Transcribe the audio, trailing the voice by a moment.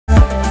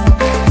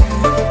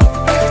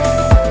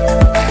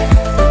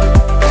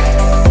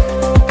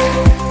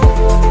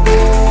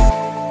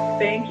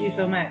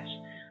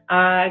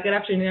Good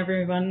afternoon,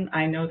 everyone.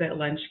 I know that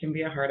lunch can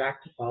be a hard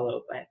act to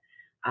follow, but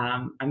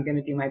I'm going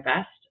to do my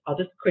best. I'll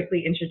just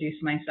quickly introduce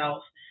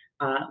myself.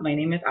 My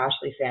name is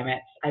Ashley Sametz.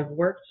 I've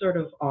worked sort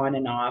of on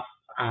and off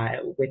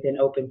within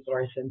open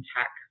source and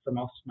tech for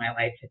most of my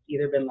life. It's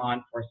either been law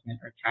enforcement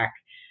or tech.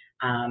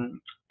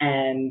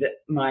 And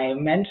my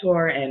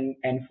mentor and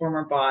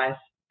former boss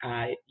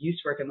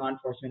used to work in law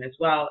enforcement as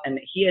well, and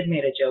he had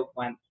made a joke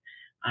once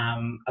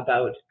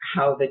about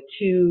how the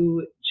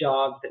two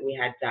jobs that we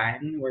had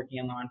done, working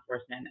in law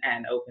enforcement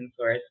and open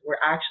source, were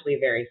actually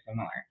very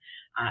similar.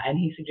 And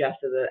he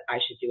suggested that I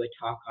should do a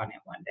talk on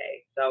it one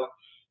day. So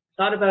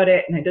thought about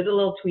it, and I did a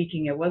little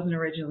tweaking. It wasn't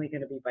originally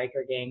going to be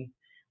biker gangs,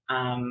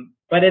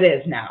 but it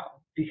is now,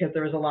 because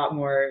there was a lot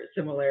more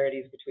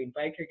similarities between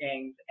biker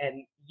gangs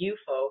and you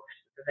folks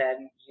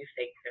than you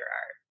think there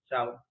are.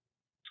 So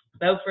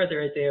without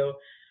further ado,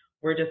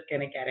 we're just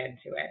going to get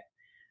into it.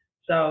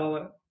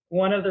 So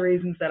one of the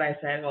reasons that I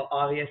said, well,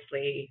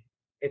 obviously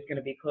it's going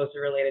to be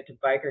closer related to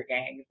biker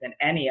gangs than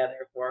any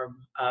other form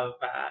of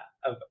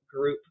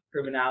group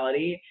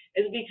criminality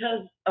is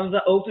because of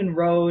the open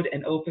road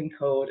and open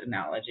code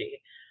analogy.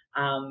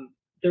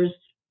 There's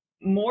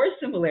more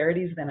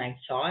similarities than I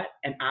thought,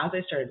 and as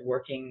I started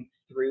working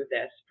through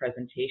this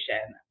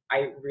presentation,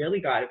 I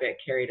really got a bit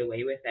carried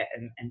away with it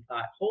and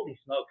thought, holy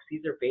smokes,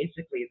 these are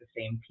basically the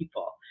same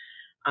people.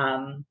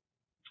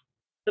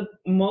 The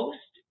most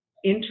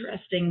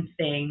interesting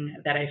thing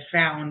that I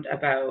found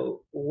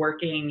about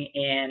working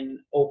in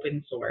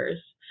open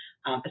source,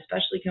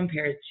 especially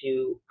compared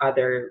to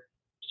other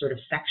sort of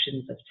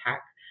sections of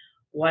tech,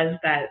 was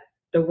that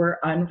there were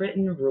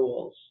unwritten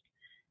rules.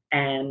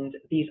 And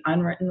these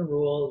unwritten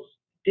rules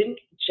didn't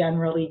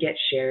generally get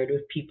shared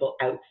with people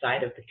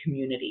outside of the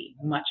community,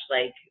 much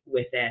like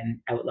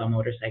within outlaw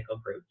motorcycle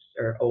groups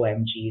or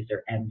OMGs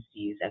or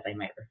MCs, as I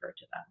might refer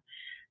to them.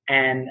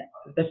 And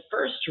the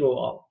first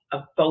rule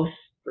of both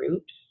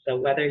groups, so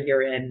whether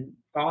you're in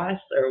FOSS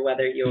or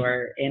whether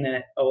you're in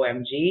an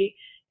OMG,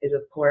 is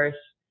of course,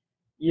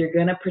 you're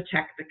going to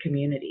protect the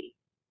community.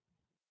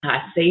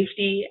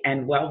 Safety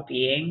and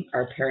well-being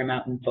are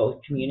paramount in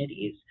both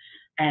communities.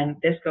 And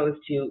this goes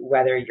to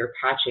whether you're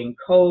patching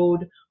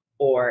code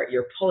or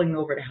you're pulling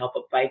over to help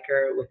a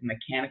biker with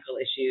mechanical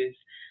issues.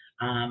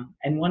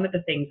 And one of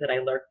the things that I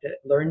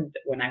learned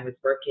when I was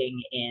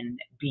working in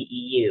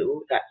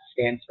BEU, that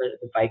stands for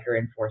the Biker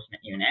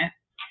Enforcement Unit,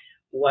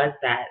 was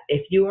that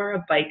if you are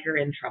a biker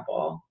in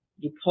trouble,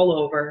 you pull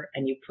over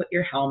and you put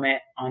your helmet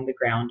on the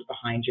ground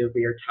behind your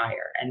rear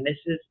tire. And this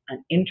is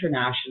an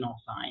international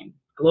sign,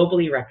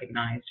 globally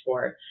recognized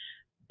for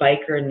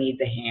biker needs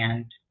a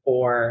hand,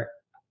 or,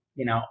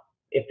 you know,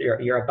 if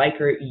you're a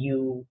biker,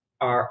 you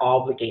are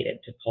obligated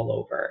to pull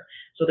over.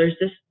 So there's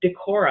this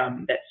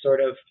decorum that sort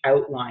of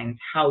outlines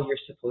how you're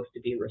supposed to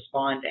be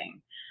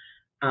responding.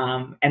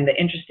 And the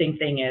interesting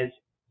thing is,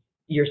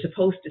 you're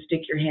supposed to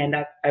stick your hand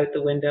up out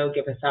the window,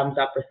 give a thumbs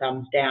up or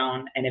thumbs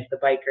down. And if the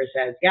biker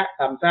says, yeah,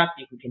 thumbs up,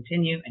 you can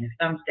continue. And if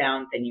thumbs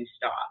down, then you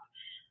stop.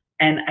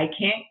 And I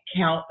can't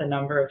count the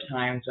number of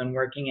times when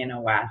working in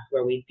OS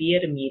where we'd be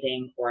at a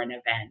meeting or an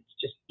event,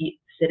 just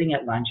sitting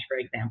at lunch, for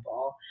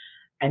example,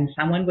 and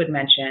someone would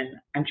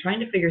mention, I'm trying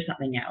to figure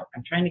something out.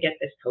 I'm trying to get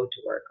this code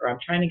to work, or I'm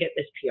trying to get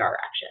this PR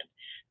action.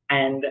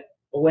 And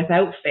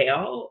without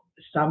fail,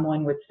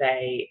 someone would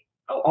say,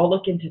 oh, I'll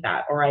look into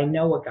that, or I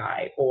know a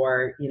guy,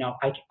 or, you know,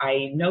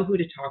 I know who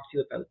to talk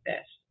to about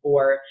this.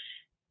 Or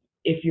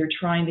if you're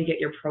trying to get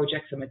your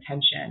project some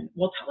attention,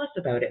 well, tell us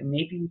about it.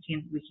 Maybe we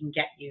can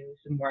get you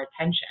some more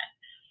attention.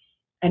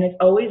 And it's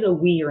always a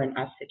we or an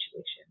us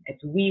situation.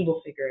 It's we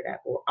will figure it out,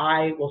 or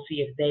I will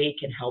see if they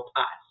can help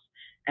us.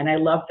 And I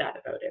love that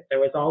about it. There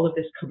was all of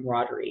this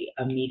camaraderie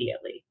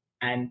immediately.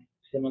 And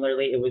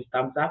similarly, it was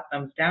thumbs up,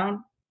 thumbs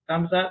down,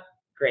 thumbs up,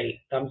 great.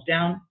 Thumbs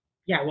down,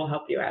 yeah, we'll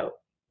help you out.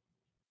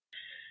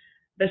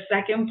 The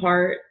second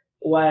part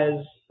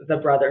was the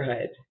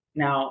brotherhood.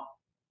 Now,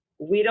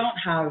 we don't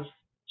have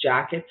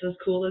jackets as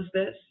cool as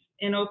this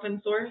in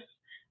open source.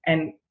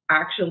 And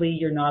actually,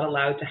 you're not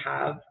allowed to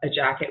have a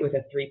jacket with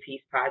a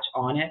 3-piece patch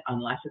on it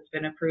unless it's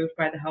been approved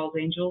by the Hells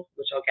Angels,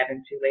 which I'll get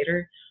into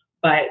later.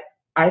 But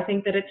I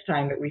think that it's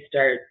time that we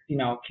start, you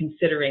know,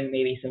 considering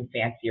maybe some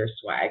fancier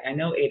swag. I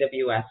know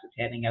AWS is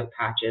handing out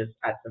patches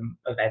at some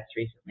events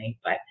recently,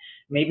 but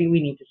maybe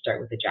we need to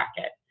start with a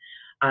jacket.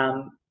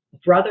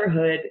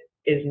 Brotherhood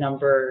is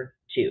number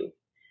 2.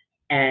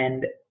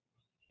 And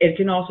it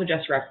can also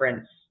just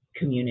reference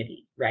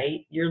community,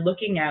 right? You're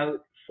looking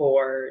out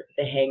for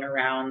the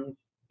hang-arounds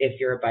if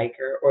you're a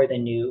biker, or the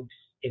noobs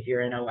if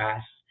you're an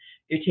OS.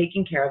 You're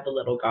taking care of the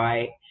little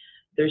guy.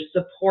 There's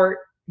support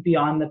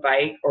beyond the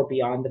bike or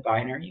beyond the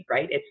binary,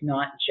 right? It's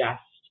not just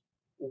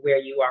where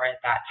you are at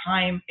that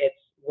time, it's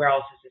where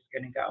else is this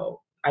going to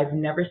go? I've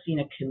never seen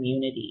a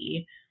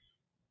community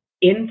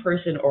in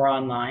person or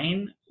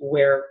online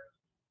where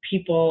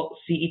people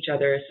see each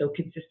other so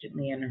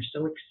consistently and are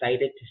so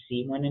excited to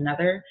see one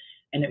another.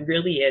 And it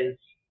really is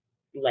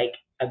like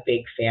a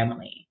big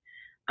family.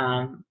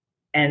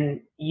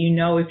 And you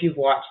know, if you've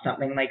watched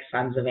something like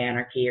Sons of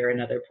Anarchy or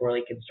another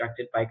poorly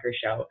constructed biker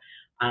show,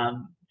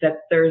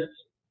 that there's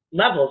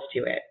levels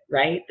to it,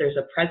 right? There's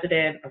a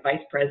president, a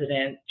vice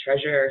president,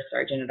 treasurer,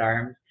 sergeant at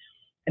arms,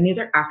 and these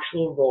are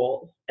actual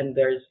roles, and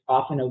there's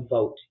often a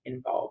vote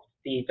involved.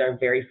 These are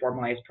very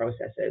formalized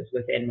processes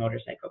within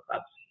motorcycle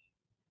clubs.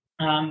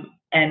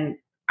 And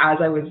as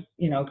I was,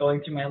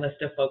 going through my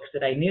list of folks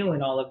that I knew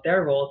in all of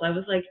their roles, I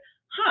was like,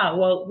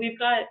 well, we've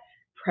got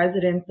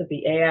presidents of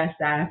the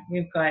ASF,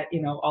 we've got,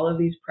 all of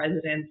these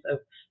presidents of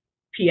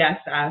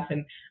PSF,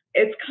 and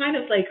it's kind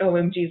of like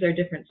OMGs are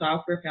different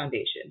software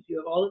foundations. You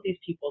have all of these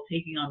people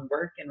taking on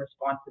work and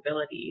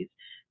responsibilities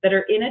that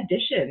are in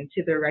addition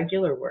to their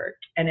regular work,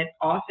 and it's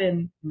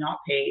often not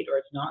paid, or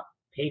it's not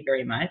paid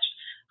very much.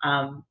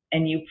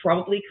 And you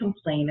probably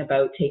complain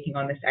about taking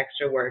on this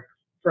extra work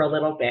for a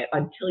little bit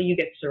until you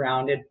get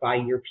surrounded by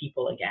your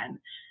people again,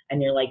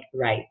 and you're like,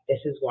 right, this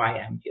is why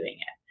I'm doing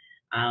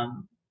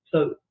it.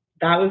 So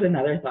that was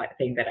another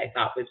thing that I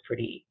thought was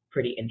pretty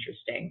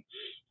interesting.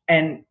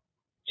 And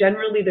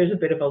generally, there's a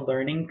bit of a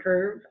learning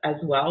curve as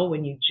well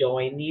when you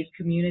join these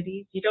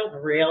communities. You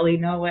don't really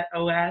know what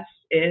OS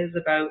is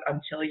about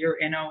until you're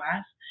in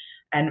OS.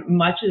 And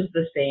much is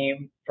the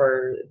same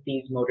for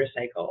these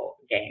motorcycle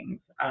gangs.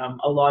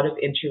 A lot of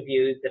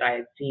interviews that I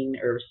had seen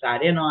or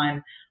sat in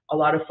on, a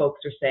lot of folks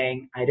are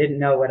saying, I didn't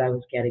know what I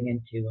was getting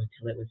into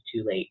until it was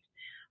too late.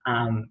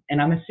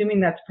 And I'm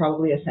assuming that's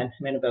probably a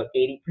sentiment about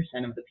 80%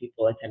 of the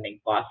people attending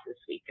FOSS this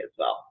week as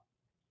well.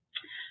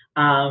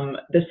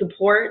 The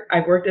support,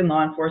 I've worked in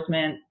law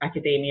enforcement,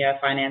 academia,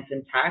 finance,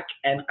 and tech,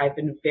 and I've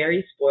been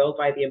very spoiled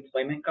by the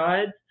employment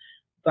gods,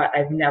 but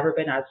I've never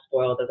been as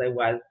spoiled as I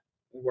was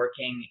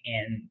working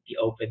in the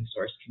open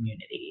source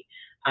community.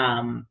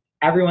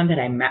 Everyone that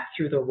I met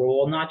through the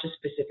role, not just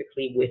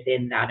specifically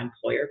within that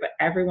employer, but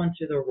everyone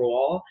through the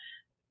role,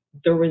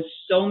 there was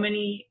so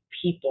many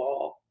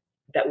people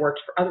that worked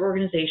for other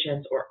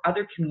organizations or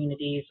other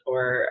communities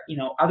or,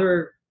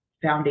 other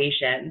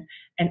foundations,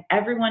 and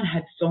everyone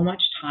had so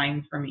much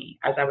time for me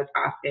as I was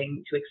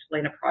asking to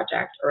explain a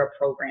project or a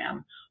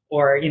program,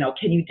 or,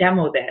 can you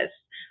demo this?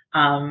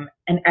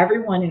 And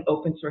everyone in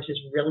open source is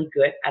really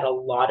good at a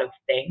lot of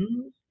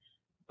things,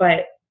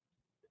 but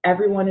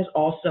everyone is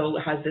also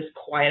has this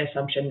quiet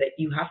assumption that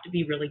you have to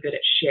be really good at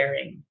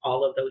sharing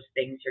all of those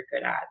things you're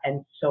good at.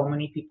 And so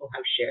many people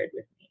have shared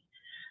with me.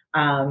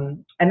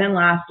 And then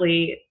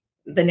lastly,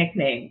 the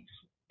nicknames.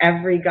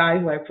 Every guy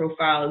who I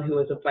profiled who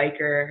was a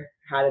biker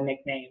had a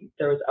nickname.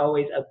 There was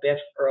always a Biff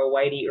or a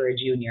Whitey or a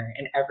Junior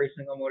in every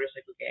single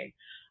motorcycle gang.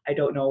 I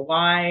don't know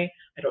why,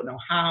 I don't know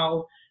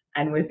how.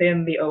 And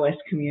within the OS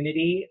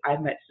community,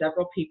 I've met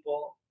several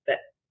people that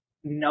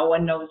no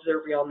one knows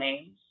their real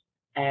names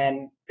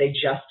and they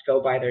just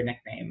go by their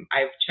nickname.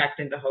 I've checked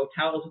into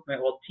hotels with my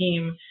old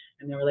team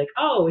and they were like,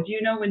 oh, do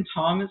you know when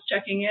Tom is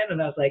checking in? And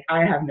I was like, I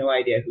have no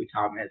idea who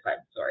Tom is,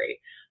 I'm sorry.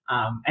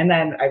 And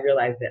then I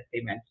realized that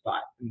they meant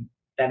Spot. And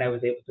then I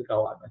was able to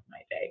go on with my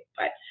day.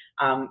 But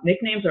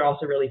nicknames are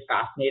also really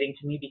fascinating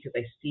to me because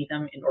I see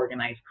them in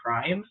organized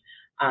crime.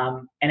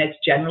 And it's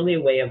generally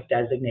a way of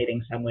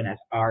designating someone as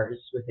ours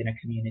within a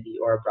community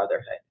or a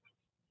brotherhood.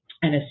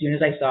 And as soon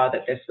as I saw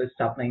that this was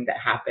something that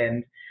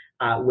happened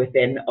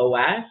within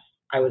OS,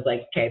 I was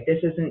like, okay,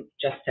 this isn't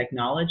just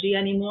technology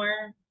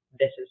anymore.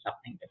 This is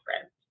something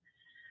different.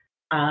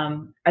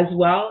 As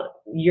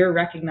well, you're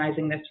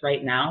recognizing this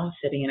right now,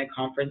 sitting in a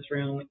conference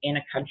room in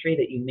a country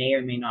that you may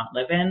or may not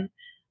live in.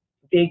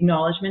 The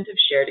acknowledgement of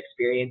shared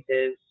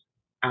experiences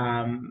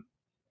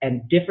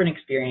and different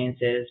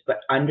experiences,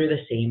 but under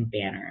the same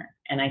banner.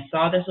 And I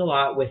saw this a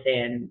lot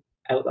within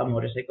outlaw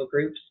motorcycle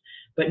groups,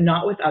 but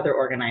not with other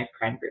organized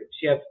crime groups.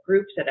 You have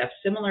groups that have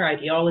similar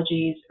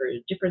ideologies or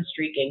different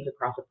street gangs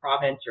across a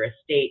province or a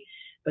state,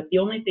 but the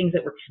only things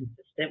that were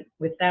consistent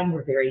with them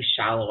were very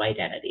shallow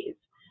identities.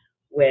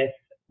 With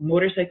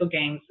motorcycle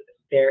gangs,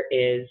 there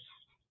is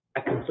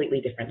a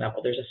completely different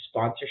level. There's a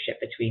sponsorship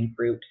between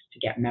groups to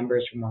get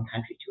members from one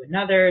country to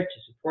another,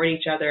 to support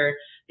each other.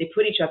 They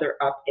put each other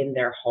up in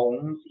their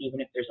homes,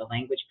 even if there's a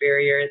language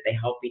barrier. They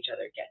help each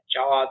other get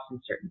jobs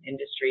in certain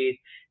industries.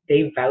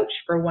 They vouch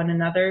for one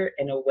another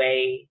in a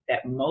way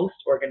that most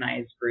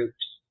organized groups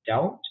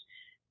don't,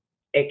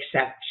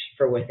 except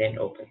for within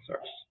open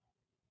source.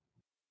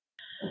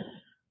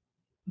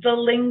 The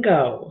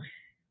lingo.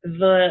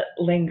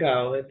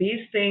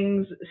 These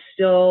things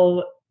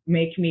still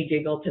make me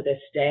giggle to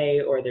this day,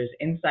 or there's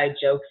inside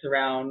jokes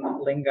around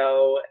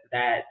lingo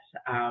that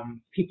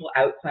people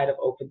outside of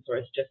open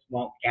source just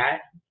won't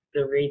get.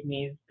 The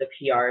readmes, the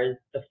PRs,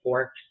 the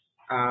forks,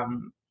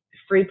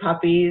 free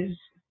puppies,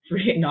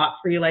 not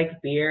free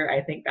like beer.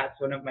 I think that's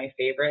one of my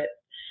favorites.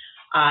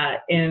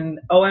 In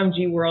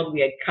OMG world,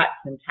 we had cuts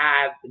and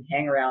tabs and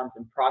hangarounds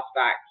and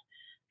prospects.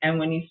 And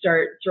when you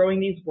start throwing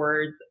these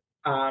words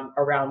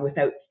around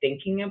without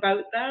thinking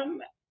about them,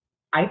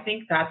 I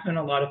think that's when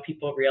a lot of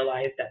people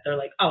realize that they're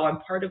like, oh, I'm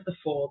part of the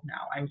fold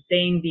now. I'm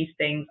saying these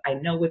things. I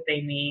know what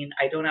they mean.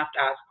 I don't have to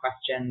ask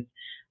questions.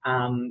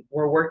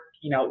 We're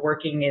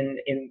working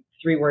in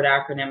 3-word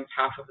acronyms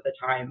half of the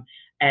time.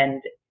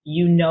 And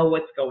you know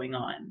what's going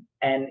on.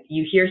 And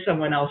you hear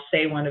someone else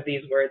say one of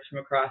these words from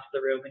across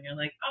the room and you're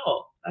like,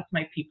 oh, that's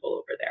my people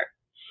over there.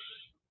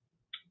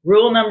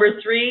 Rule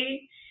number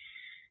 3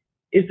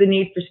 is the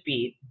need for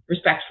speed,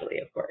 respectfully,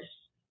 of course.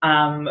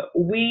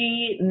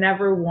 We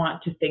never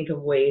want to think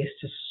of ways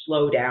to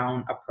slow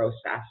down a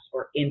process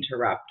or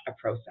interrupt a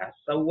process.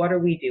 So what are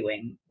we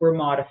doing? We're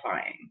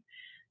modifying.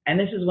 And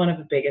this is one of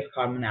the biggest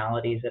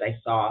commonalities that I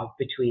saw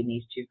between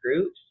these two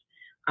groups.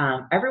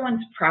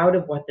 Everyone's proud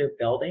of what they're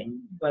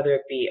building, whether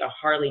it be a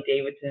Harley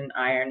Davidson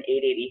Iron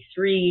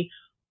 883,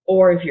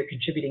 or if you're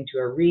contributing to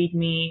a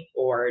README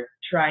or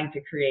trying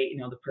to create,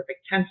 the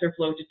perfect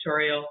TensorFlow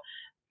tutorial.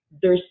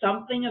 There's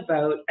something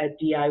about a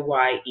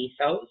DIY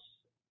ethos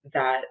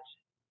that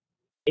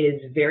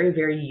is very,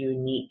 very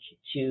unique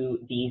to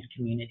these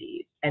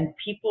communities. And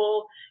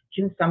people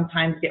can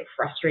sometimes get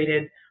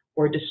frustrated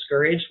or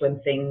discouraged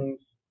when things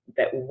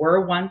that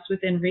were once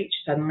within reach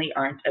suddenly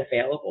aren't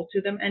available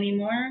to them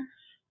anymore.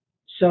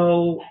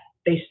 So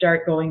they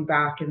start going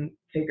back and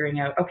figuring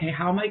out, okay,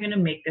 how am I going to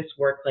make this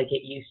work like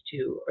it used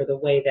to, or the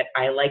way that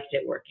I liked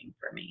it working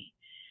for me?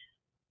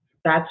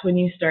 That's when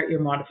you start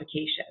your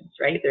modifications,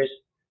 right? There's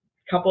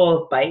a couple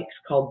of bikes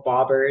called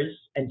bobbers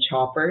and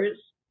choppers,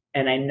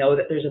 and I know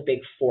that there's a big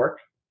fork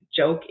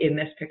joke in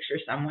this picture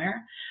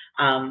somewhere.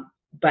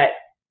 But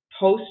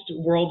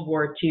post-World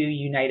War II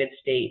United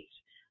States,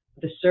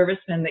 the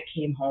servicemen that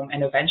came home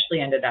and eventually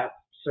ended up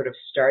sort of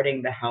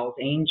starting the Hells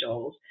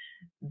Angels,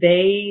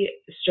 they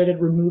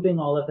started removing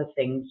all of the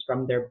things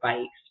from their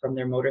bikes, from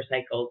their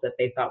motorcycles that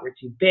they thought were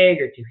too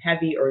big or too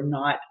heavy or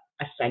not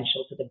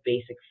essential to the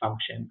basic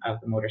function of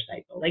the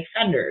motorcycle, like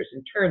fenders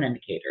and turn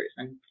indicators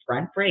and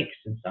front brakes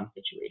in some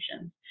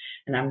situations.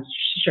 And I'm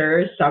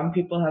sure some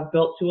people have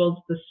built tools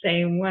the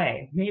same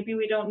way. Maybe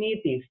we don't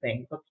need these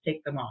things. Let's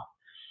take them off.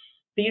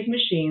 These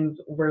machines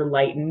were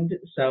lightened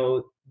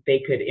so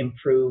they could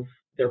improve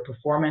their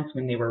performance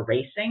when they were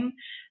racing.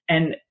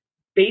 And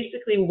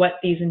basically what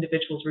these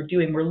individuals were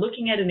doing, were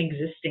looking at an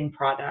existing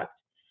product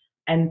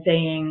and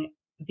saying,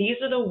 these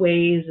are the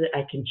ways that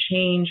I can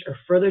change or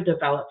further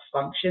develop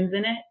functions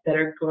in it that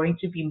are going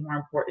to be more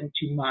important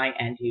to my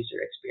end user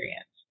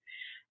experience.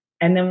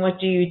 And then what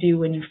do you do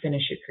when you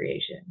finish your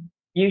creation?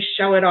 You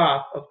show it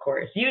off, of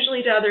course,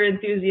 usually to other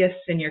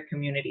enthusiasts in your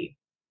community.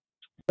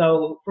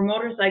 So for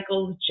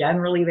motorcycles,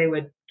 generally they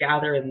would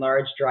gather in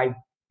large dry,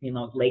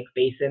 lake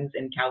basins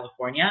in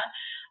California.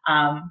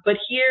 But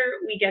here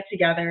we get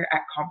together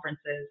at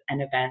conferences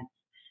and events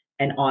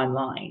and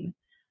online.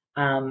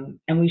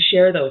 And we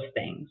share those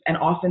things. And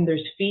often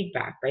there's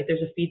feedback, right?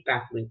 There's a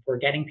feedback loop. We're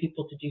getting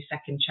people to do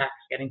second checks,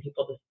 getting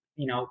people to,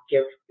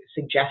 give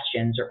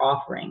suggestions or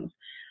offerings.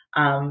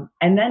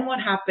 And then what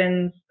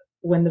happens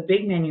when the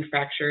big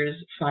manufacturers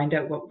find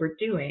out what we're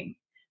doing?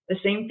 The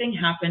same thing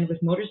happened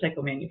with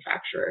motorcycle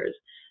manufacturers.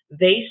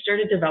 They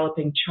started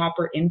developing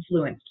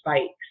chopper-influenced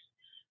bikes,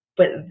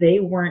 but they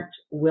weren't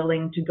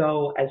willing to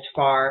go as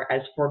far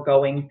as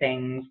foregoing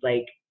things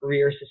like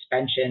rear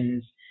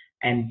suspensions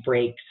and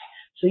brakes.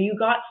 So you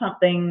got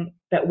something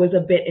that was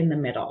a bit in the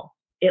middle.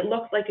 It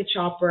looked like a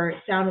chopper,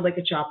 it sounded like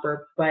a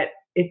chopper, but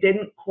it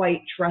didn't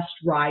quite trust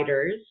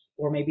riders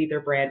or maybe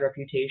their brand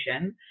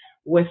reputation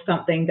with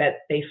something that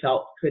they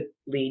felt could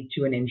lead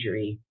to an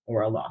injury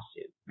or a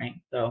lawsuit, right?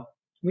 So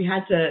we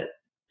had to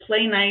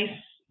play nice,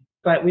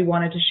 but we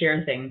wanted to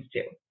share things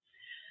too.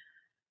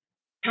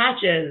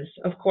 Patches,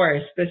 of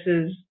course, this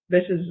is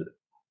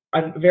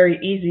a very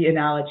easy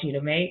analogy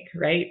to make,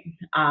 right?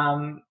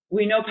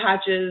 We know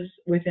patches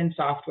within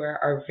software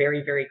are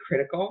very, very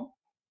critical.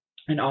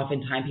 And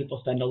oftentimes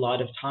people spend a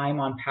lot of time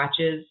on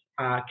patches,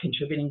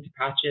 contributing to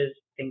patches,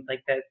 things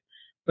like this,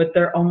 but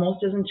they're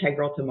almost as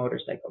integral to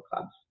motorcycle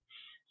clubs.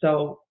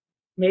 So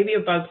maybe a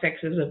bug fix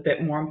is a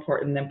bit more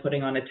important than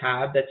putting on a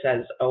tab that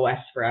says OS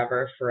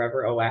forever,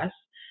 forever OS.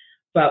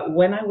 But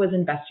when I was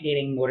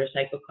investigating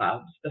motorcycle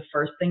clubs, the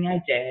first thing I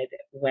did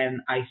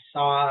when I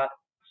saw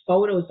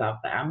photos of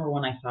them or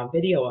when I saw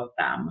video of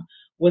them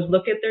was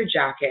look at their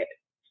jacket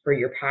for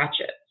your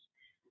patches.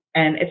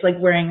 And it's like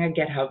wearing a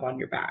GitHub on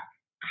your back.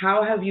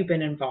 How have you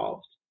been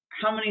involved?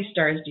 How many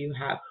stars do you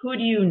have? Who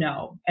do you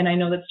know? And I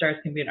know that stars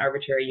can be an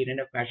arbitrary unit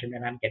of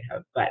measurement on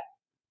GitHub, but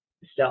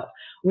still,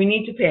 we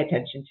need to pay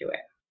attention to it.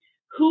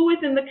 Who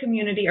within the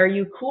community are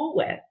you cool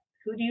with?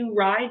 Who do you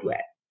ride with?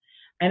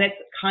 And it's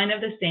kind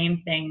of the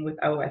same thing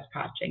with OS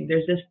patching.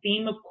 There's this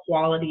theme of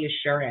quality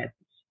assurance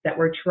that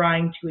we're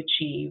trying to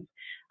achieve,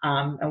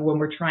 and when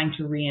we're trying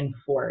to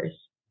reinforce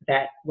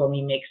that when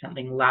we make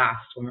something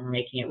last, when we're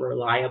making it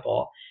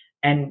reliable,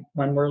 and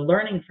when we're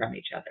learning from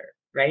each other,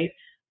 right?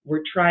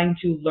 We're trying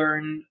to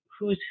learn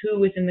who's who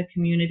within the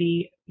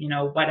community,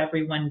 what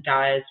everyone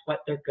does, what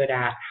they're good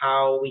at,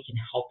 how we can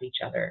help each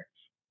other.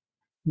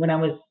 When I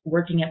was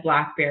working at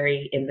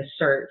BlackBerry in the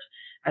CERT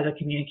as a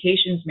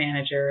communications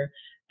manager,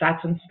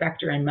 that's when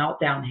Spectre and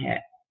Meltdown hit.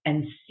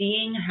 And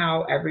seeing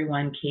how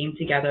everyone came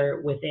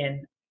together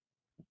within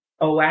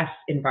OS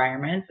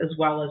environments, as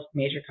well as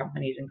major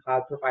companies and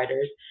cloud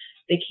providers,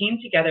 they came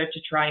together to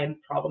try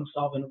and problem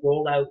solve and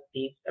roll out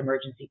these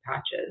emergency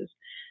patches.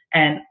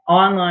 And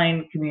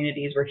online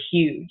communities were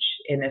huge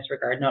in this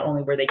regard. Not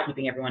only were they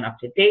keeping everyone up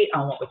to date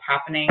on what was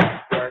happening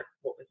or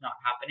what was not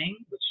happening,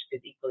 which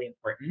is equally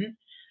important,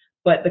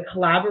 but the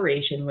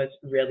collaboration was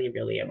really,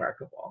 really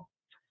remarkable.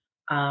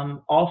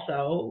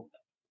 Also,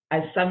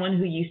 as someone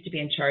who used to be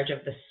in charge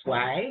of the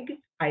swag,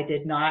 I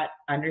did not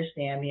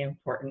understand the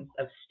importance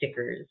of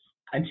stickers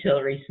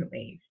until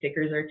recently.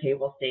 Stickers are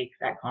table stakes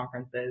at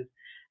conferences.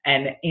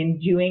 And in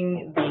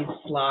doing these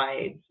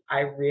slides,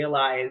 I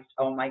realized,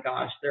 oh my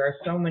gosh, there are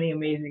so many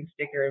amazing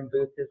sticker and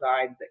booth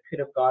designs that could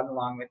have gone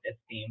along with this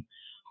theme.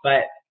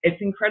 But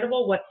it's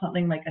incredible what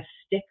something like a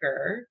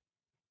sticker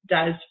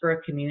does for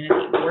a community.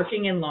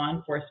 Working in law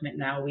enforcement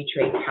now, we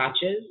trade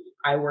patches.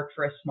 I work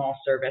for a small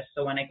service,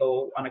 so when I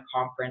go on a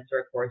conference or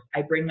a course,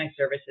 I bring my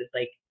services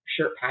like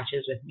shirt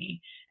patches with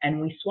me, and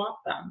we swap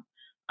them.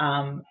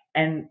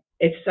 And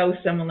it's so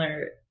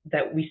similar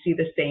that we see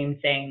the same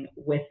thing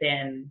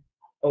within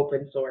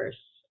open source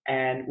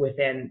and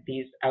within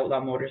these outlaw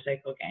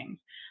motorcycle gangs.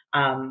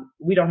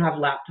 We don't have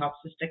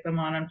laptops to stick them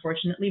on,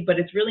 unfortunately, but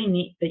it's really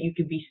neat that you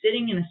could be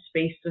sitting in a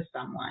space with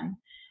someone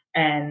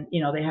and,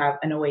 you know, they have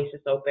an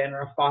Oasis open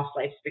or a FOSS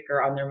Life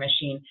sticker on their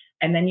machine,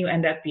 and then you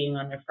end up being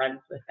on their friends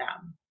with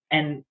them.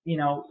 And, you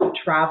know,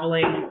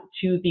 traveling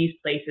to these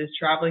places,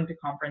 traveling to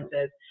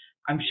conferences,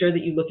 I'm sure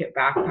that you look at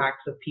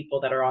backpacks of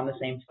people that are on the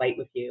same flight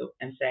with you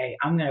and say,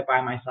 I'm going to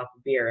buy myself a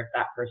beer if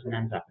that person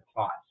ends up at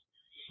FOSS.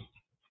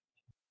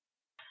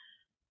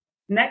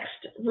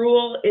 Next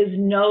rule is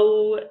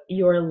know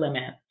your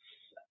limits.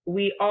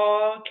 We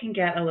all can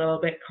get a little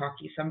bit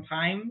cocky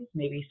sometimes.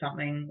 Maybe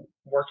something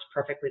works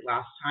perfectly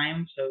last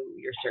time, so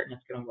you're certain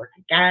it's going to work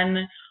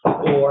again,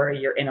 or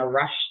you're in a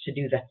rush to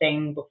do the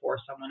thing before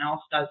someone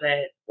else does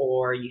it,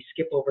 or you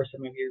skip over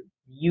some of your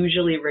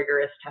usually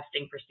rigorous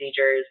testing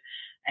procedures,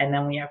 and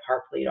then we have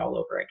heart bleed all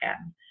over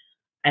again.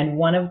 And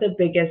one of the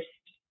biggest,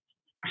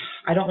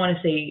 I don't want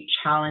to say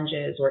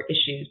challenges or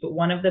issues, but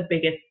one of the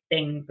biggest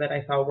things that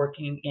I saw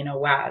working in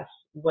OS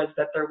was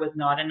that there was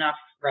not enough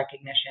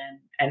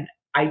recognition, and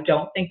I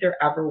don't think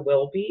there ever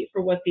will be,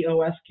 for what the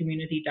OS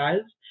community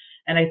does.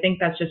 And I think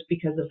that's just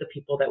because of the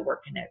people that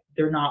work in it.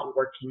 They're not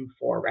working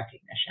for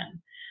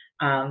recognition.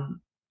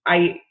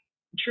 I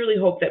truly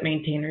hope that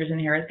maintainers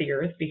inherit the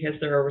earth because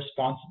they're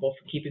responsible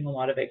for keeping a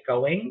lot of it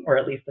going, or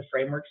at least the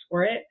frameworks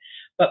for it.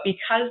 But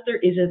because there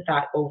isn't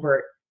that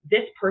overt,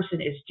 this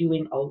person is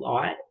doing a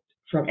lot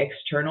from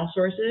external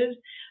sources,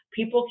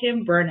 people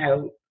can burn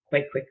out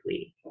quite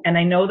quickly. And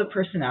I know the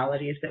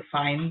personalities that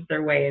find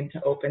their way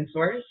into open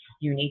source,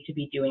 you need to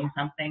be doing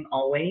something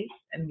always.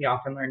 And we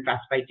often learn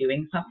best by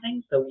doing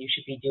something. So you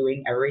should be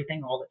doing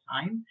everything all the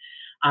time.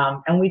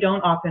 And we don't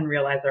often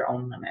realize our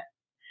own limits.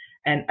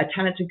 And a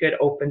tenet to good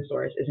open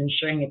source is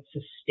ensuring it's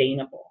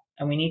sustainable.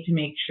 And we need to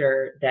make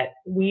sure that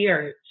we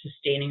are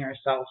sustaining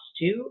ourselves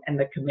too, and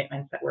the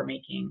commitments that we're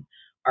making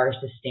are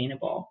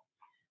sustainable.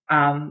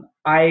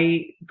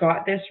 I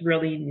got this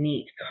really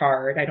neat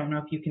card. I don't know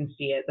if you can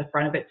see it. The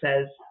front of it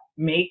says,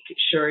 make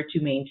sure to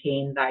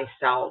maintain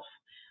thyself,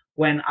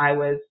 when I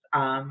was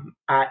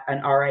at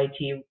an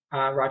RIT,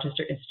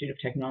 Rochester Institute of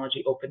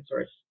Technology open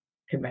source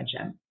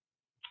convention.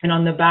 And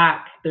on the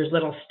back, there's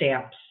little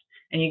stamps,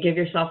 and you give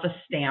yourself a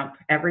stamp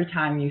every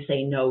time you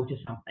say no to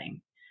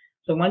something.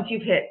 So once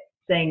you've hit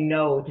saying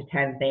no to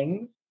 10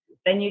 things,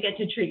 then you get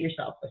to treat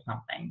yourself with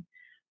something.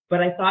 But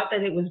I thought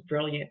that it was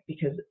brilliant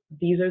because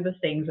these are the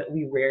things that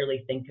we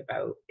rarely think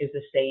about, is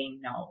the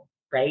saying no,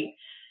 right?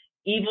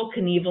 Evil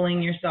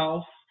Knieveling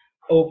yourself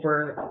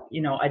over,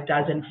 you know, a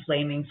dozen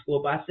flaming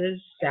school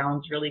buses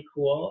sounds really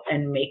cool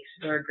and makes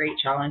for a great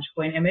challenge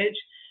coin image,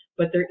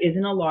 but there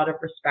isn't a lot of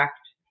respect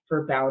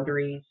for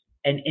boundaries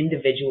and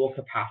individual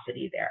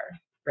capacity there,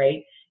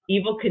 right?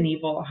 Evil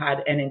Knievel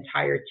had an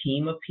entire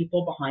team of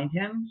people behind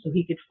him, so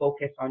he could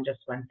focus on just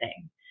one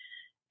thing.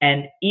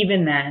 And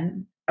even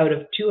then, out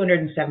of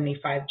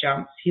 275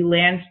 jumps, he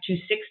lands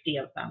 260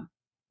 of them,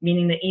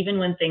 meaning that even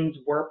when things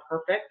were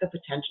perfect, the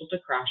potential to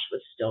crash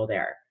was still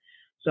there.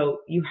 So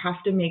you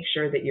have to make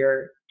sure that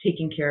you're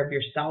taking care of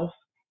yourself,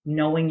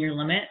 knowing your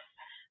limits,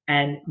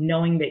 and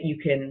knowing that you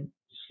can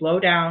slow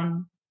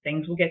down,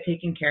 things will get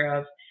taken care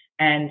of,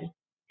 and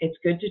it's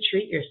good to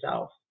treat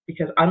yourself,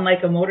 because unlike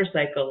a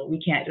motorcycle, we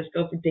can't just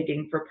go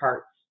digging for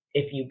parts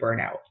if you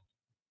burn out.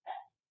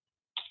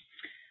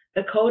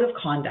 The code of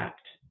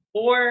conduct,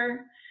 or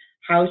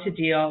how to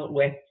deal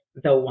with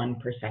the one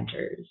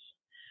percenters.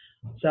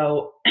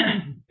 So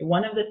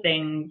one of the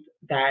things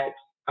that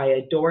I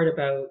adored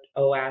about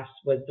OS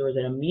was there was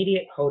an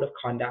immediate code of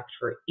conduct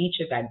for each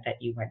event that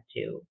you went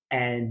to,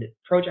 and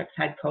projects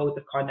had codes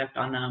of conduct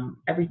on them.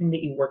 Everything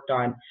that you worked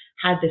on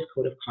had this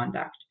code of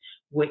conduct,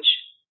 which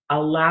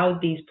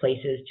allowed these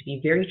places to be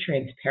very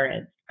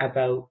transparent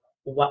about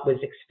what was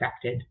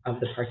expected of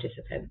the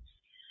participants.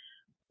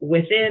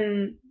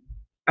 Within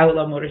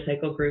outlaw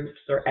motorcycle groups,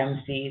 or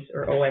MCs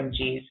or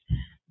OMGs,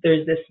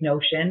 there's this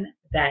notion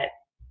that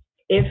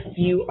if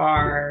you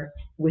are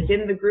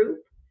within the group,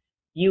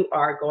 you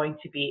are going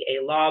to be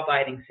a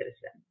law-abiding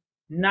citizen,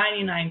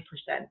 99%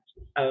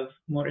 of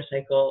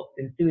motorcycle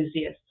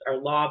enthusiasts are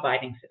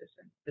law-abiding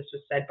citizens. This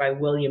was said by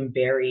William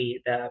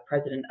Barry, the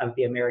president of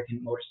the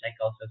American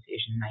Motorcycle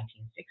Association in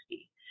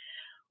 1960,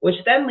 which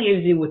then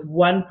leaves you with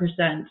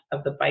 1%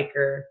 of the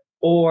biker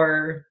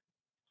or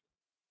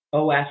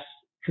OS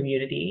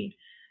community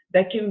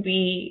that can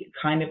be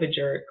kind of a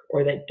jerk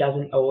or that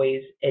doesn't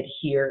always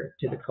adhere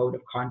to the code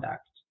of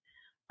conduct.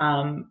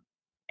 And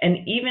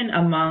even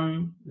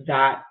among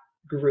that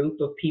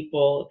group of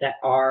people that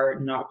are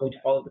not going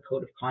to follow the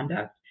code of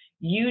conduct,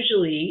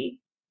 usually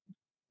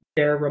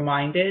they're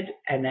reminded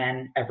and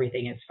then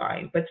everything is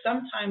fine. But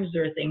sometimes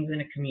there are things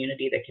in a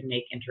community that can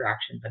make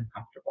interactions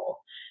uncomfortable.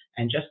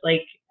 And just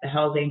like the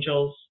Hells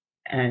Angels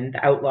and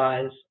the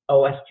Outlaws,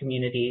 OS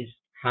communities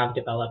have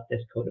developed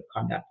this code of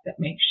conduct that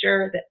makes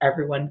sure that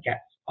everyone gets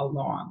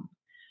along.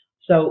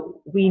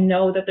 So we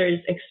know that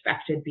there's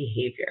expected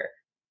behavior,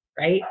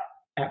 right?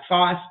 At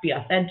FOSS, be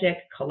authentic,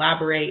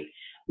 collaborate.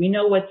 We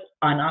know what's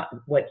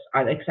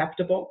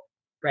unacceptable,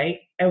 right?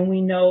 And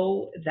we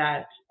know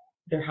that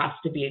there has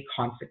to be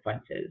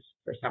consequences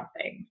for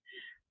something.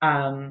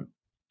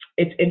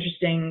 It's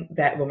interesting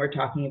that when we're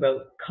talking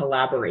about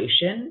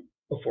collaboration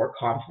before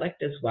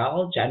conflict as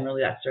well,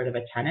 generally that's sort of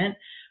a tenet.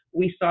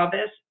 We saw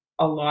this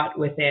a lot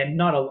within,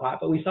 not a lot,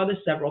 but we saw this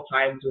several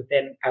times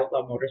within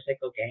outlaw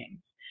motorcycle gangs.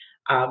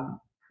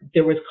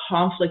 There was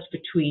conflict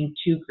between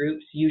two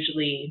groups,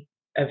 usually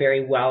a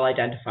very well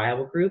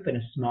identifiable group and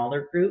a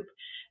smaller group.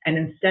 And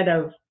instead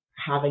of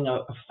having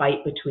a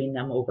fight between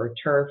them over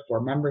turf or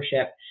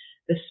membership,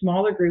 the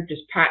smaller group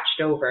just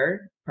patched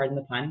over, pardon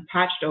the pun,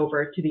 patched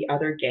over to the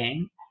other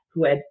gang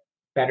who had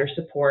better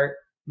support,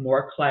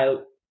 more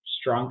clout,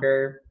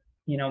 stronger,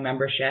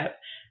 membership.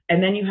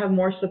 And then you have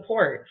more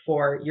support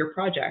for your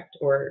project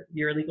or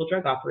your illegal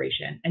drug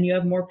operation. And you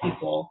have more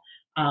people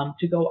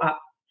to go up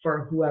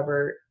for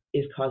whoever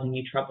is causing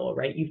you trouble,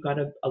 right? You've got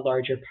a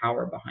larger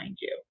power behind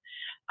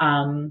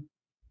you.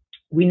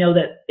 We know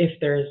that if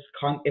there's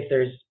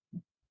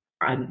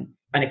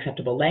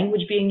unacceptable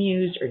language being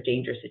used or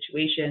dangerous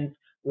situations,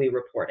 we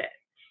report it.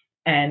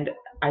 And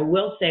I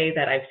will say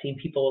that I've seen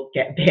people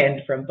get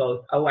banned from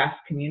both OS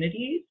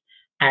communities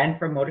and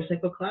from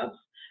motorcycle clubs.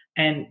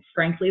 And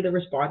frankly, the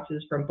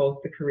responses from both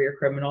the career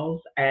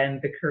criminals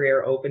and the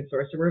career open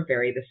sourcer were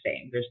very the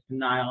same. There's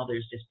denial,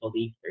 there's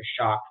disbelief, there's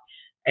shock,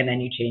 and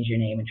then you change your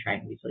name and try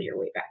and weasel your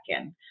way back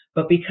in.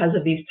 But because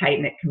of these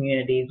tight-knit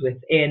communities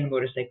within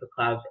motorcycle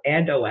clubs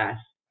and OS,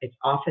 it's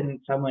often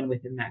someone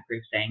within that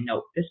group saying,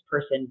 no, this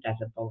person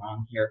doesn't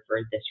belong here for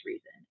this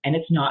reason. And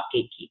it's not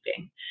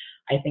gatekeeping.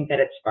 I think that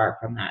it's far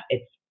from that.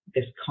 It's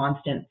this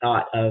constant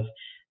thought of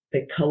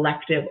the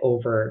collective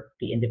over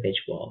the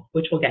individual,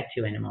 which we'll get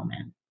to in a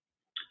moment.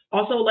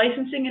 Also,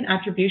 licensing and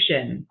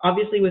attribution.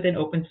 Obviously, within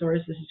open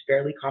source, this is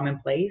fairly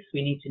commonplace.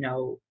 We need to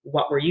know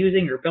what we're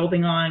using or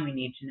building on. We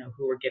need to know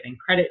who we're giving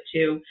credit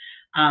to.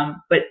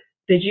 But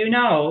did you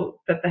know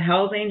that the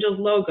Hells Angels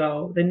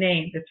logo, the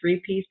name, the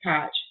three-piece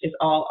patch, is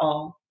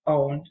all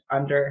owned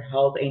under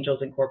Hells Angels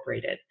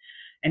Incorporated?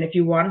 And if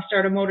you want to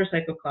start a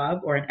motorcycle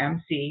club or an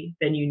MC,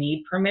 then you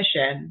need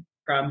permission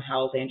from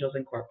Hells Angels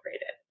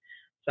Incorporated.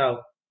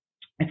 So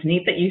it's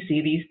neat that you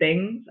see these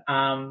things.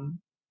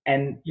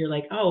 And you're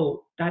like,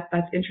 oh,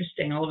 that's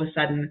interesting. All of a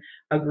sudden,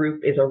 a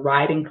group is a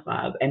riding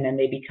club, and then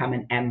they become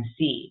an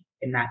MC,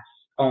 and that's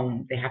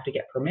owned. They have to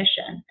get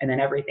permission, and then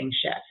everything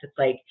shifts. It's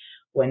like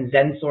when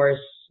ZenSource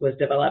was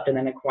developed and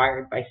then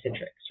acquired by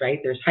Citrix, right?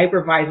 There's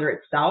Hypervisor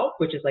itself,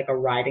 which is like a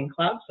riding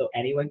club, so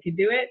anyone can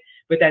do it.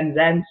 But then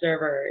Zen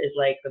Server is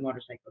like the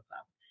motorcycle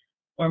club.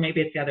 Or maybe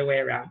it's the other way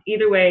around.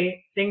 Either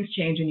way, things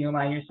change when you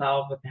align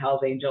yourself with the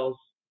Hells Angels,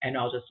 and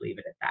I'll just leave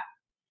it at that.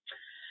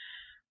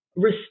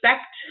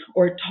 Respect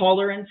or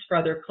tolerance for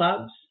other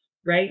clubs,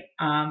 right?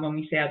 When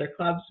we say other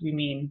clubs, we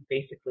mean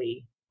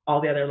basically all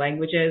the other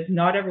languages.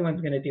 Not everyone's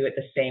going to do it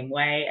the same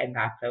way, and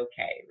that's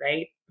okay,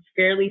 right?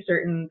 Fairly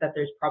certain that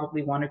there's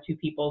probably one or two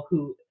people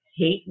who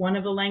hate one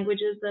of the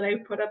languages that I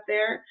put up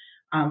there,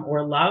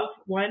 or love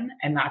one,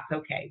 and that's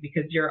okay,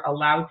 because you're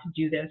allowed to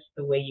do this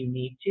the way you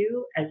need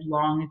to, as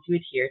long as you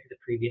adhere to the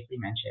previously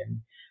mentioned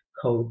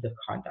codes of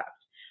conduct.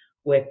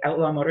 With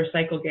outlaw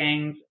motorcycle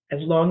gangs, as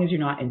long as you're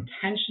not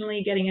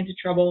intentionally getting into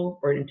trouble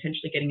or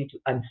intentionally getting into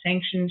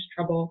unsanctioned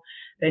trouble,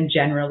 then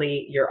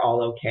generally you're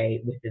all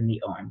okay within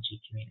the OMG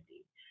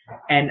community.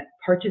 And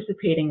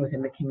participating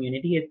within the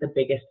community is the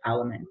biggest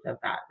element of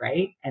that,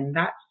 right? And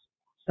that's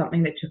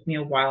something that took me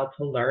a while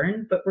to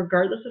learn, but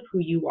regardless of who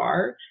you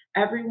are,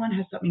 everyone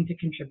has something to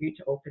contribute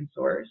to open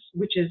source,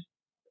 which is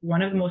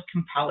one of the most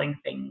compelling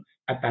things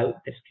about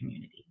this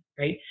community,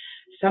 right?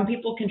 Some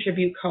people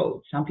contribute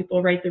code, some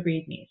people write the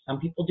README, some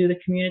people do the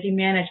community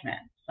management,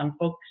 some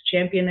folks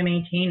champion the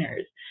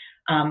maintainers.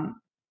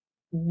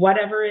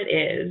 Whatever it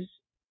is,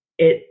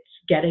 it's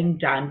getting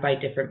done by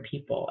different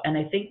people. And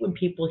I think when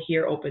people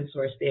hear open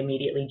source, they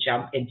immediately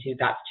jump into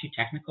that's too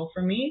technical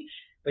for me,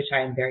 which I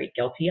am very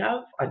guilty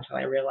of until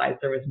I realized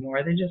there was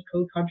more than just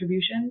code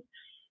contributions.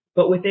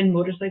 But within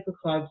motorcycle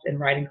clubs and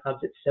riding clubs,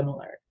 it's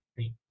similar.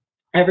 Right?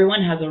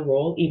 Everyone has a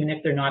role, even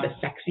if they're not a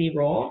sexy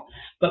role,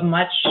 but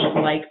much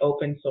like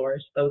open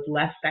source, those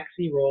less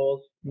sexy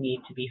roles need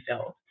to be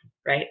filled,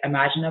 right?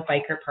 Imagine a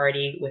biker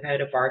party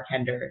without a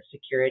bartender,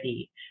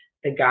 security,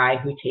 the guy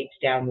who takes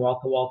down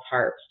wall-to-wall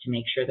tarps to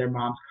make sure their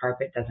mom's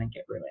carpet doesn't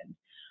get ruined.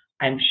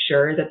 I'm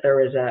sure that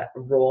there is a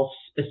role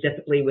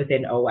specifically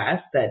within OS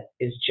that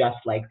is just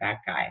like that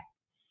guy.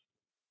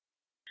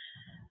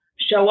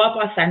 Show up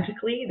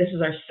authentically. This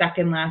is our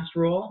second last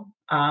rule.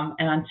 And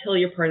until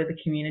you're part of the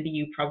community,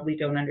 you probably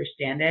don't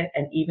understand it.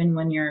 And even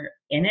when you're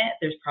in it,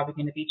 there's probably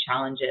going to be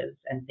challenges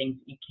and things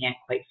that you can't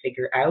quite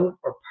figure out,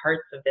 or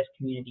parts of this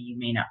community you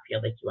may not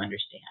feel like you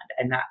understand.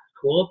 And that's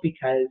cool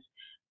because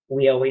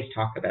we always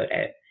talk about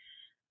it.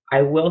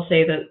 I will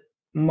say that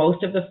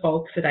most of the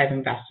folks that I've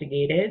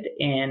investigated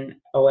in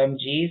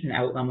OMGs and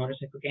outlaw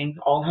motorcycle gangs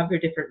all have their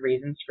different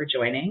reasons for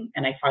joining.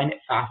 And I find it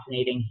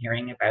fascinating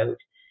hearing about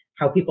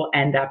how people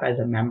end up as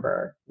a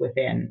member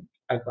within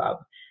a club.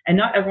 And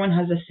not everyone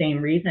has the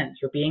same reasons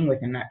for being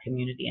within that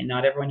community, and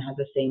not everyone has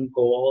the same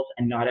goals,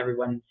 and not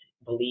everyone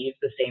believes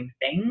the same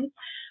things.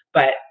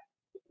 But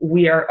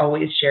we are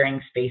always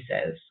sharing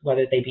spaces,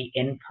 whether they be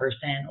in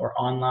person or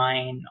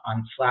online,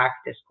 on Slack,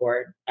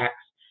 Discord, X.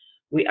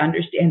 We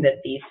understand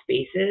that these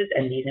spaces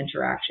and these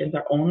interactions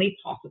are only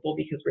possible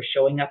because we're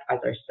showing up as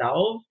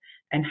ourselves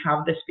and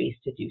have the space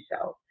to do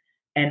so.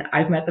 And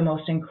I've met the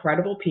most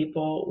incredible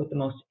people with the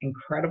most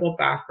incredible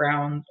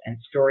backgrounds and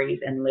stories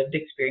and lived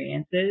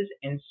experiences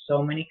in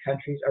so many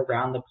countries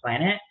around the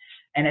planet.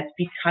 And it's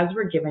because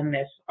we're given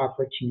this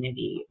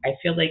opportunity. I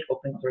feel like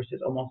open source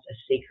is almost a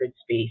sacred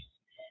space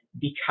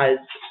because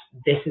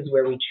this is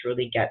where we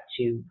truly get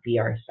to be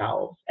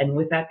ourselves. And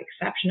with that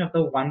exception of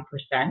the 1%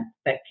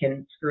 that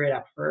can screw it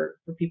up for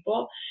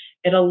people,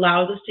 it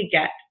allows us to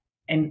get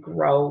and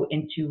grow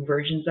into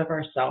versions of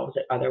ourselves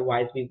that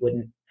otherwise we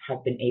wouldn't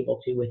have been able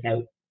to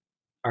without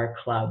our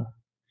club,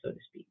 so to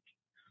speak.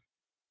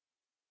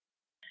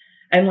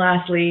 And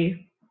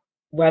lastly,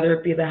 whether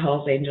it be the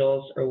Hells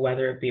Angels or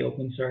whether it be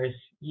open source,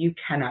 you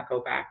cannot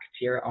go back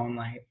to your own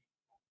life.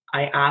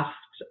 I asked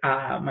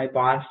my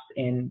boss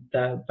in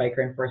the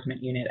Biker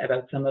Enforcement Unit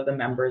about some of the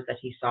members that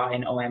he saw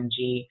in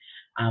OMG,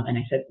 and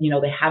I said, you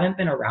know, they haven't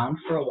been around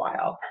for a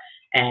while.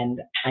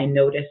 And I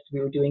noticed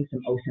we were doing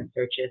some OSINT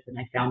searches, and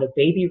I found a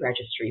baby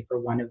registry for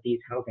one of these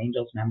Hells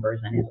Angels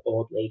members and his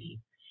old lady.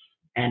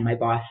 And my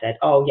boss said,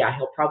 oh yeah,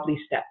 he'll probably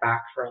step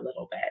back for a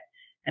little bit.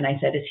 And I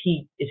said, is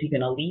he going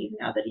to leave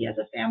now that he has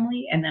a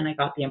family? And then I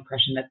got the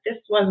impression that this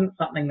wasn't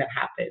something that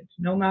happened.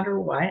 No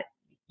matter what,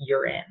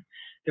 you're in.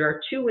 There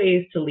are two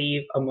ways to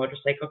leave a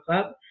motorcycle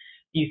club.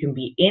 You can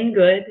be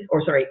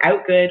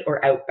out good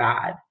or out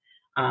bad.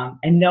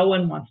 And no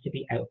one wants to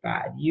be out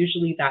bad.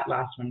 Usually that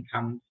last one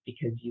comes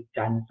because you've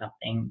done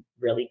something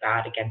really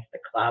bad against the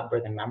club or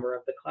the member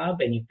of the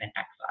club and you've been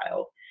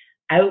exiled.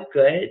 Out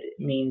good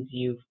means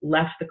you've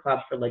left the club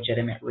for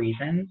legitimate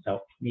reasons,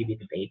 so maybe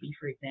the baby,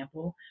 for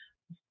example,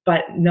 but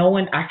no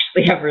one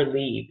actually ever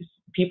leaves.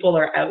 People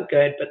are out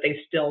good, but they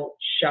still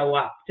show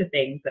up to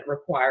things that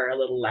require a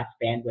little less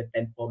bandwidth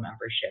than full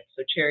membership.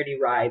 So charity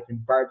rides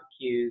and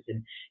barbecues,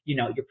 and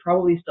you're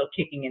probably still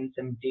kicking in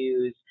some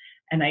dues.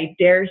 And I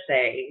dare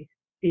say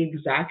the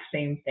exact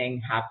same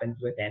thing happens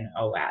within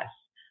OS.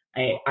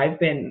 I've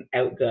been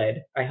out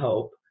good, I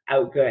hope,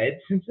 out good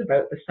since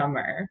about the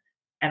summer.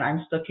 And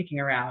I'm still kicking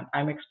around.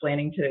 I'm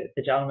explaining to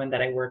the gentlemen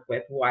that I work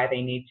with why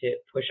they need to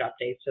push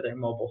updates to their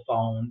mobile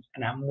phones.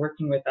 And I'm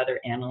working with other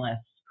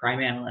analysts,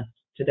 crime analysts,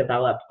 to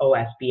develop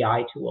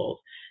OSBI tools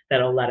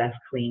that'll let us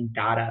clean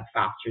data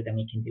faster than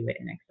we can do it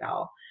in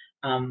Excel.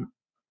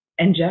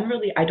 And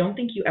generally, I don't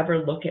think you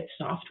ever look at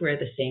software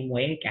the same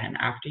way again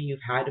after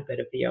you've had a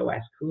bit of the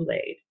OS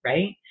Kool-Aid,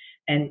 right?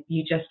 And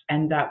you just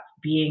end up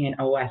being an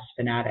OS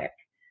fanatic.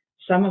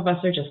 Some of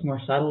us are just more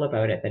subtle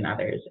about it than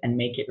others and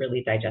make it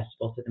really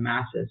digestible to the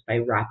masses by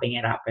wrapping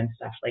it up in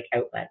stuff like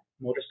outlet,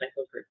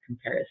 motorcycle group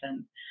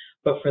comparisons.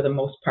 But for the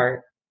most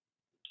part,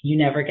 you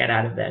never get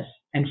out of this.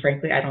 And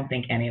frankly, I don't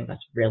think any of us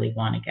really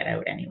want to get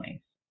out anyways.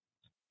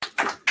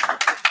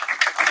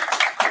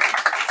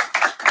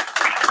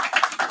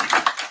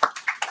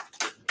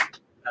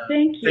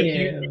 Thank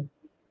you.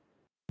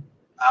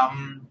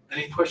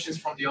 Any questions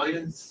from the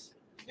audience?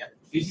 Yeah,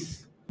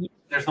 please.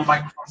 There's no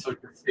microphone, so you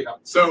can speak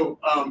up. So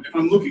if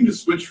I'm looking to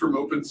switch from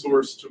open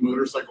source to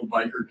motorcycle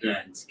biker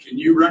gangs, can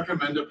you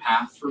recommend a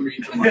path for me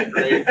to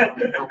migrate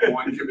from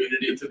one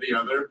community to the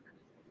other?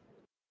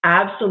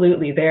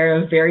 Absolutely.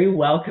 They're a very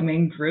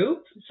welcoming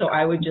group. So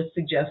I would just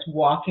suggest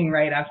walking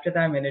right after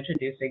them and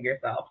introducing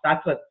yourself.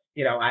 That's what,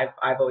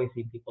 I've always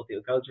seen people do.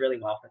 It goes really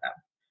well for them.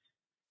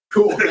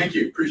 Cool. Thank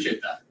you.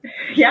 Appreciate that.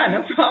 Yeah,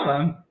 no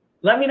problem.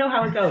 Let me know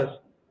how it goes.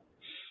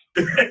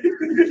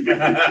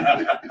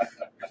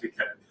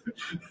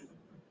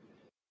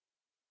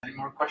 Any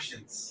more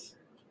questions?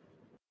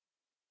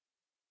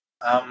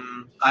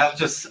 I'll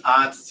just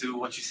add to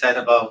what you said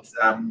about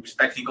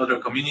respecting other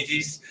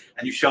communities,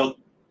 and you showed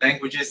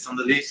languages on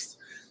the list.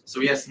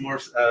 So yes, more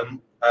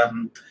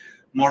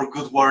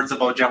good words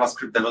about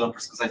JavaScript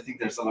developers, because I think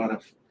there's a lot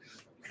of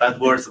bad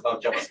words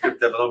about JavaScript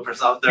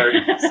developers out there.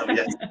 So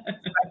yes,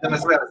 them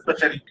as well,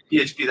 especially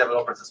PHP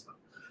developers as well.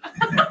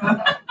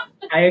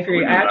 I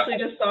agree. I actually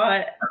just saw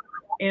it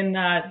in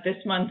this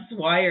month's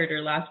Wired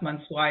or last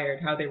month's Wired,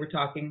 how they were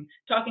talking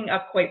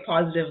up quite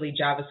positively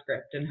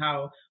JavaScript and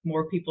how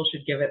more people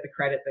should give it the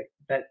credit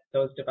that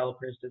those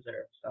developers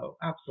deserve. So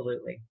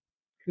absolutely,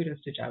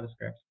 kudos to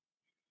JavaScript.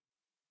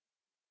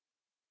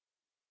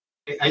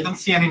 I don't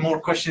see any more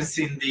questions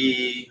in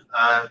the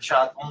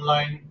chat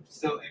online.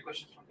 Still, any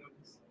questions from the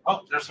audience?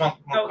 Oh, there's one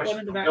more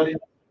question from the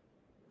audience.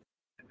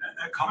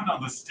 A comment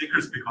on the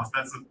stickers, because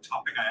that's a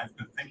topic I have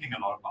been thinking a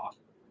lot about.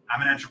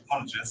 I'm an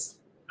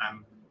anthropologist.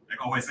 I'm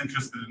always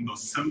interested in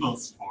those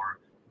symbols for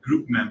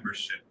group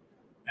membership.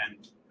 And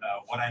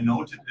what I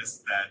noted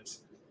is that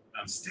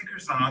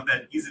stickers are not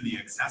that easily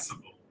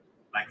accessible.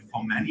 Like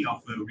for many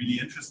of the really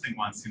interesting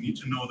ones, you need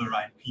to know the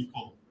right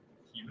people.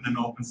 Even in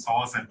open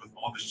source and with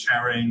all the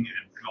sharing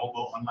and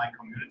global online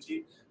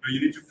community, where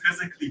you need to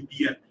physically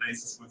be at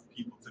places with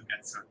people to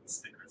get certain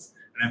stickers.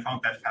 And I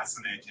found that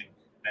fascinating,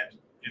 that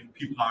if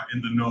people are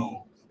in the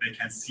know, they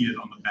can see it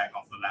on the back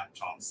of the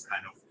laptops,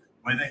 kind of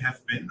where they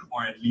have been,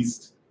 or at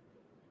least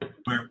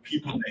where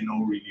people they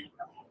know really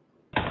well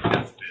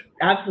have been.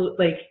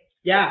 Absolutely. Like,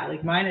 yeah,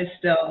 like mine is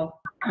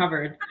still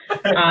covered.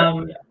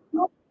 And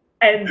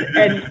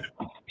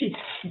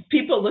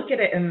people look at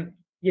it and,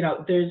 you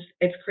know,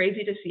 it's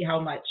crazy to see how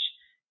much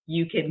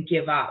you can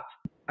give up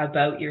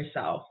about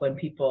yourself when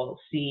people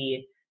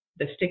see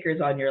the stickers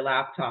on your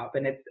laptop.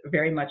 And it's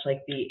very much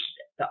like the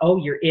oh,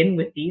 you're in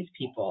with these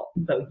people,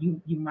 so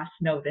you must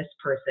know this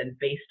person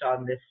based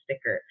on this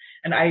sticker.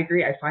 And I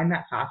agree, I find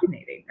that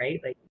fascinating, right?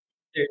 Like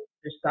there's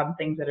some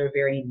things that are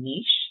very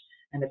niche,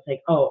 and it's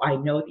like, oh, I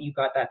know that you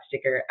got that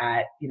sticker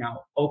at, you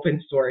know, open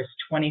source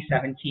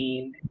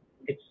 2017.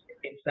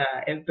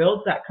 It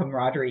builds that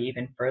camaraderie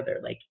even further.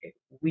 Like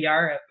we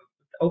are,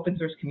 open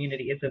source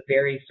community is a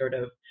very sort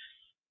of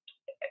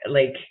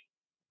like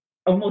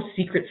almost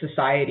secret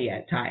society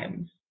at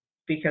times,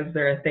 because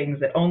there are things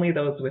that only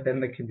those within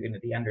the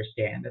community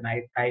understand. And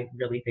I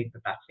really think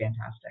that that's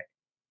fantastic.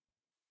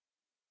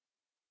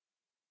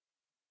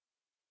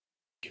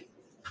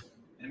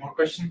 Any more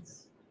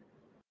questions?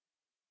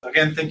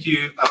 Again, thank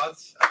you a lot.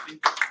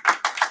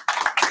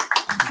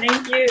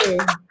 Thank you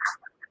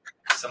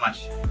so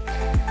much.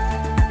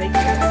 Thank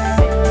you.